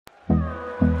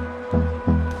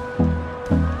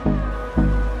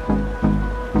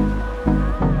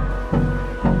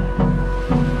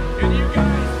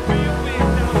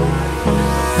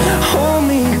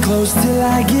close till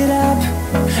I get up.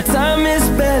 Time is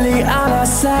barely on our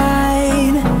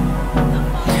side.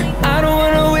 I don't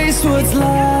wanna waste what's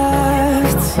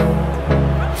left.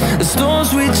 The storms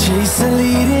we chase are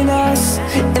leading us,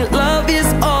 and love is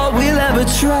all we'll ever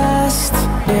trust.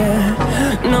 Yeah,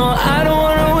 no, I don't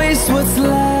wanna waste what's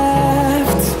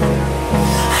left.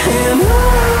 And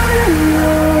on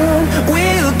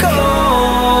we'll go,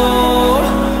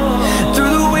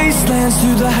 through the wastelands,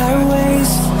 through the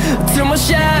highways, till my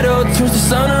shadow turns to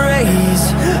sun rays.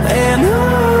 And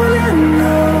on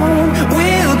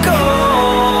we'll go,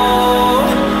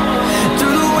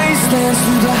 through the wastelands,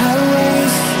 through the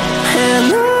highways, and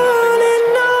on we'll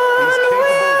go.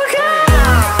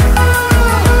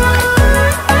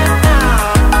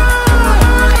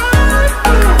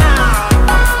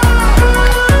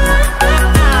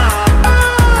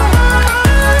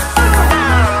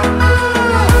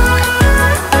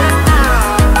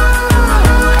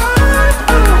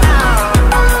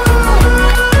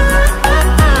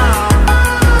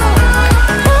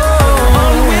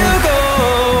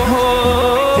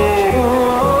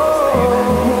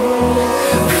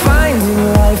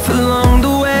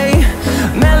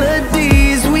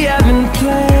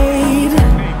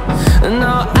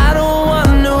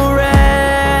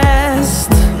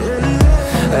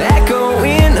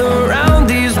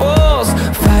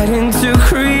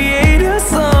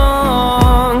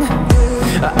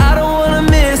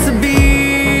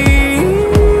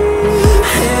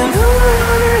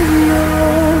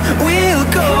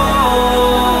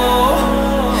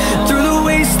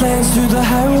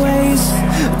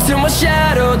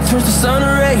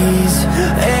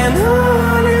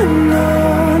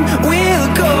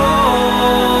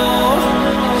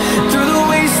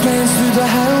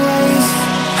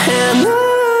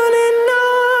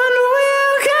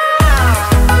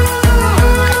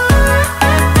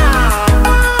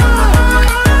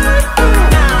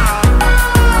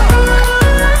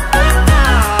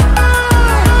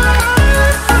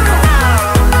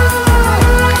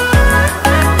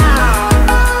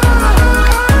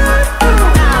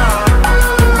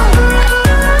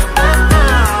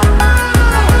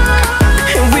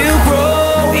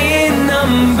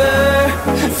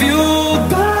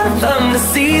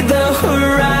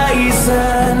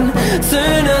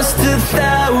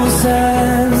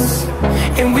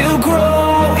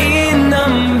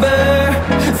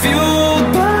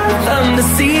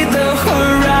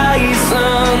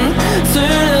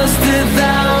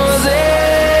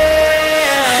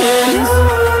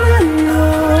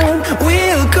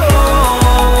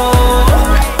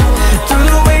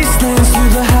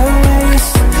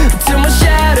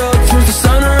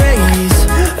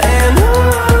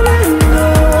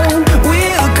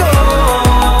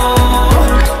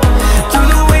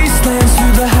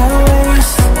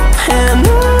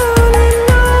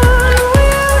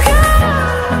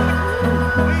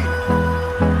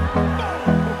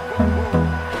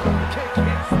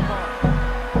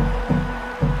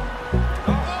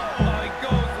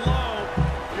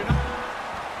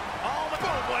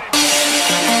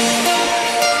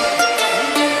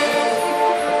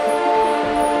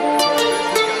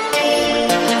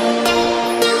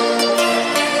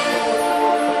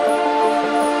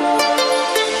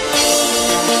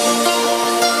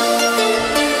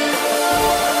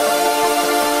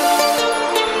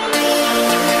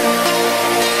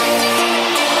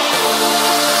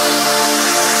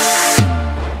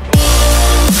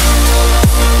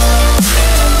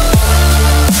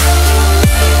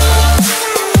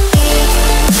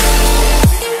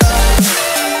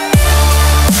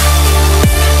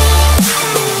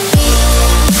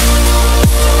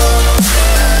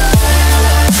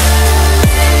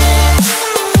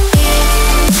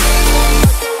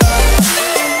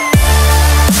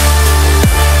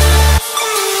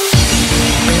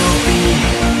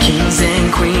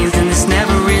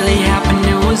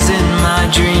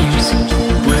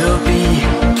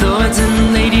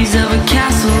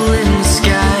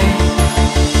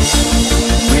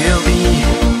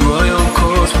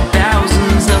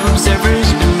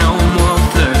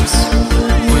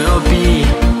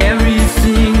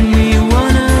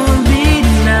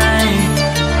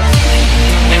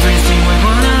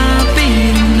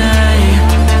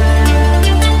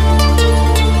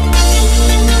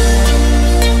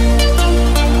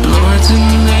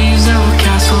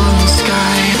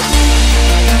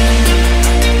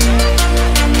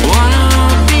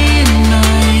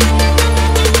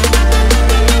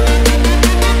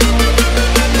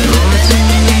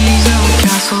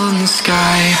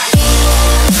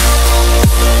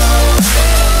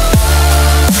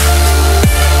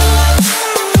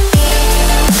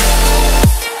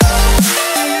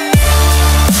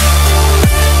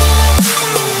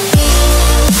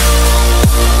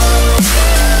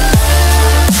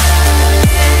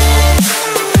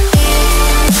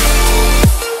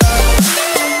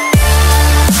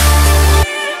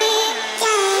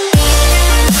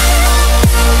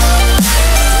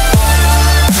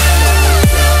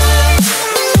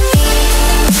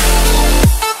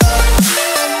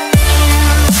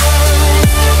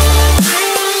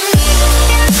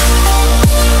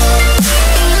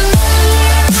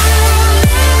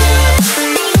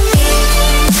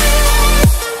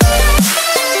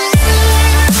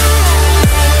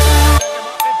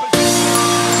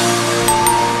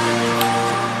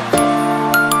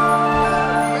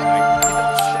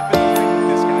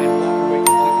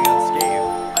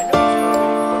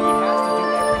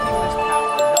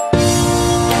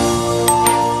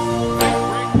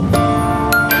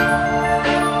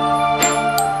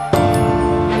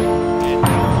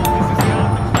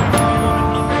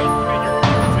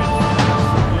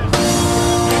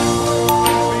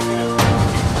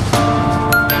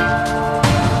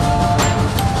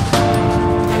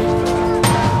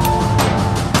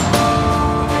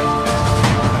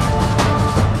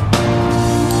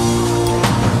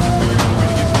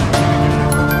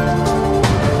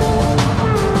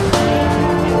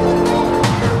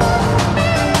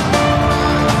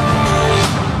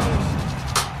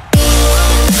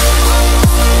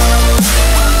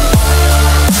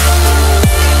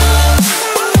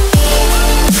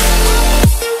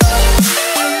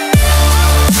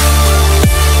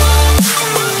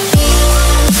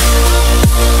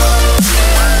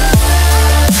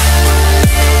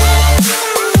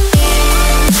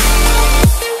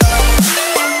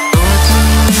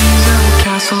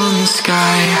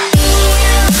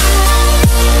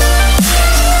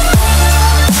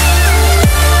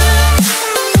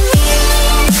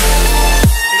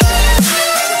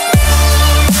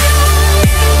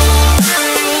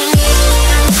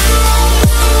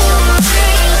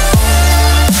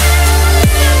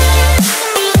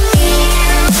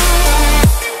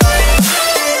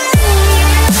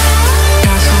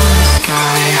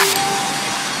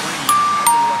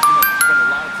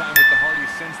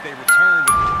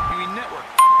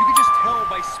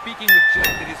 speaking with Jeff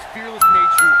that his fearless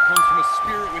nature comes from a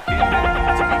spirit within him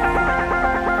to be free.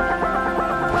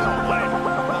 No way.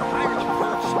 The higher the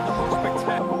perch, the more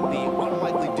spectacular. The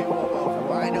unlikely duo of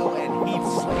Rhino and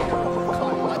Heath